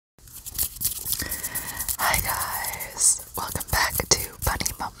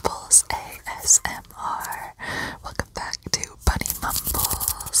ASMR. Welcome back to Bunny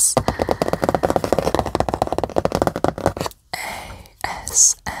Mumbles.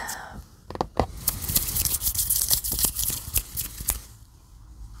 ASMR.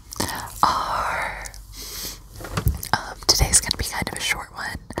 Today's gonna be kind of a short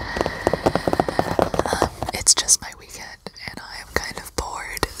one. It's just my weekend and I am kind of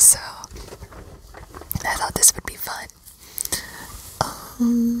bored, so I thought this would be fun.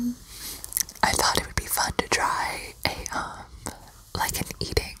 I thought it would be fun to try like an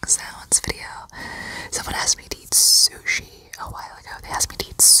eating sounds video. Someone asked me to eat sushi a while ago. They asked me to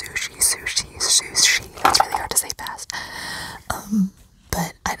eat sushi. That's really hard to say fast.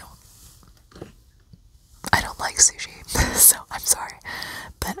 But I don't like sushi, so I'm sorry.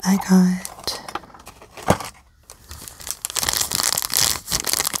 But I got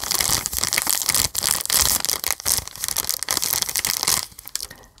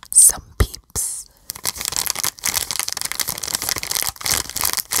some peeps.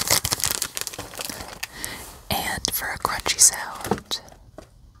 And for a crunchy sound. Oh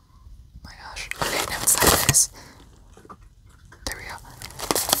my gosh. Okay, now it's sideways. There we go.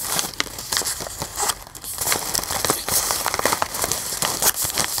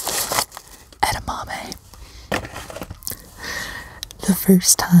 Edamame. The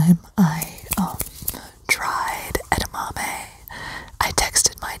first time I tried edamame, I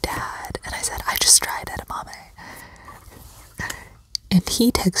texted my dad and I said, I just tried edamame. And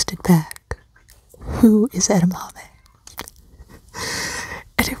he texted back, who is edamame?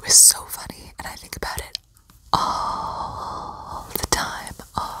 And it was so funny, and I think about it all the time.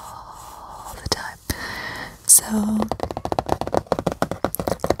 So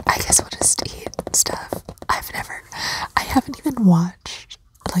I guess we'll just eat stuff. I haven't even watched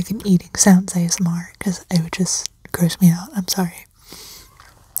like an eating sounds ASMR because it would just gross me out. I'm sorry.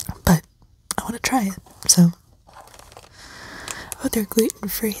 But I want to try it, so. Oh, they're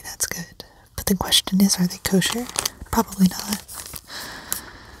gluten-free, that's good. But the question is, are they kosher? Probably not.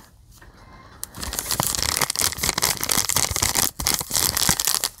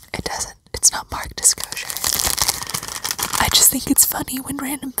 It's not marked as kosher. I just think it's funny when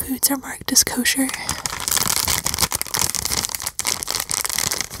random foods are marked as kosher.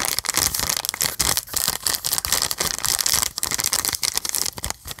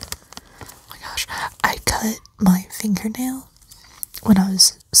 Oh my gosh, I cut my fingernail when I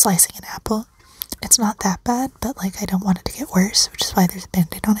was slicing an apple. It's not that bad, but like I don't want it to get worse, which is why there's a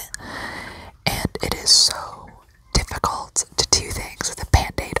band-aid on it. And it is so difficult to do things with a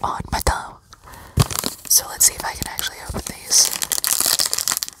band-aid on my thumb. So let's see if I can actually open these.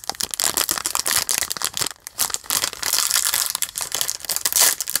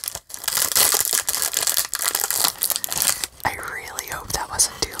 I really hope that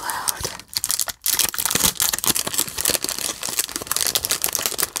wasn't too loud.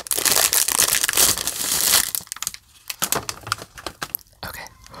 Okay.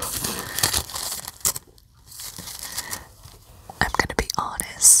 I'm gonna be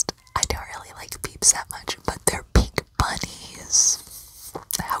honest. I don't really like peeps that much, but they're pink bunnies.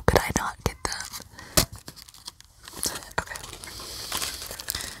 How could I not get them? Okay.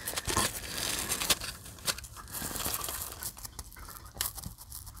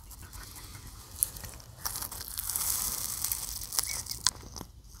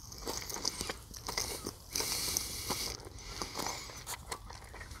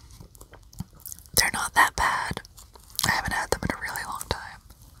 They're not that bad. I haven't had them in a really long time.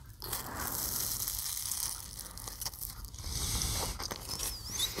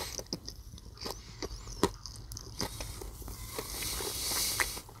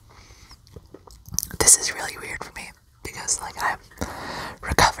 This is really weird for me because like I'm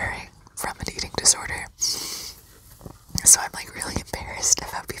recovering from an eating disorder. So I'm like really embarrassed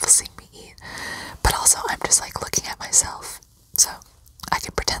about people seeing me eat. But also I'm just like looking at myself. So I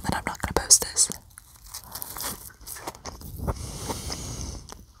can pretend that I'm not gonna post this.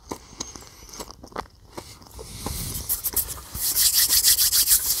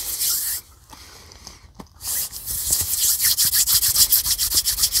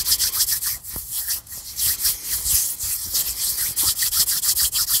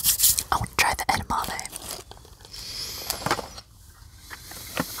 I want to try the edamame.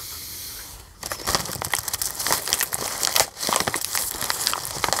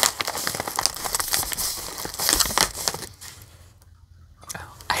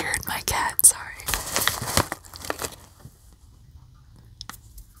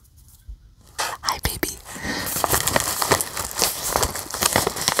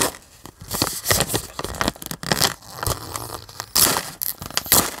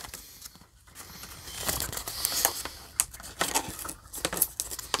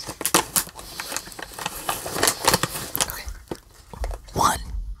 One,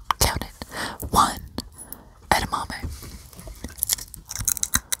 count it, one edamame.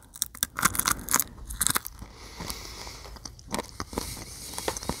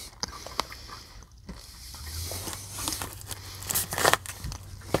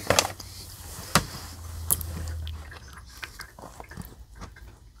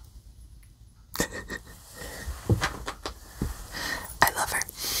 I love her.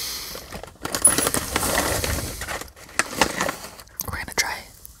 We're gonna try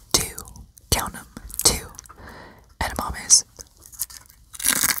two, count them, two edamames.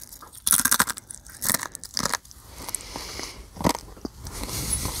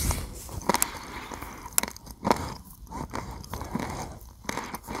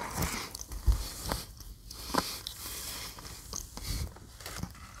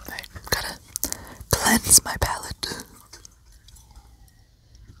 Right, gotta cleanse my palate.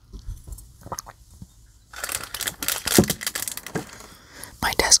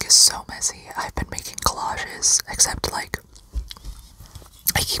 My desk is so messy. I've been making collages, except like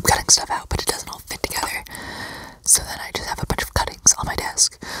I keep cutting stuff out, but it doesn't all fit together. So then I just have a bunch of cuttings on my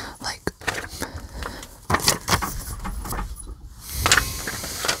desk. Like,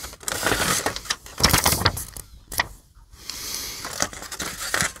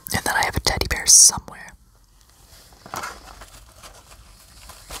 and then I have a teddy bear somewhere.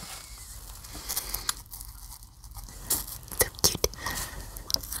 So cute.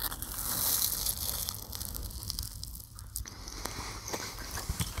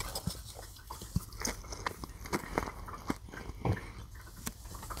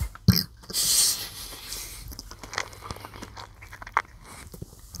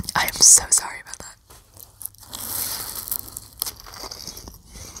 I am so sorry about that.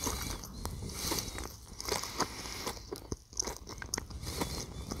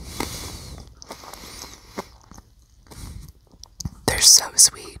 They're so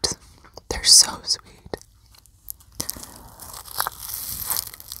sweet. They're so sweet.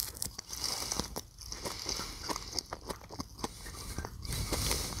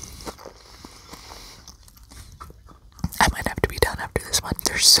 I might have to be done after this one.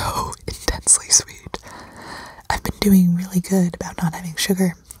 They're so intensely sweet. I've been doing really good about not having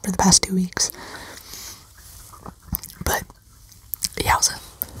sugar for the past 2 weeks.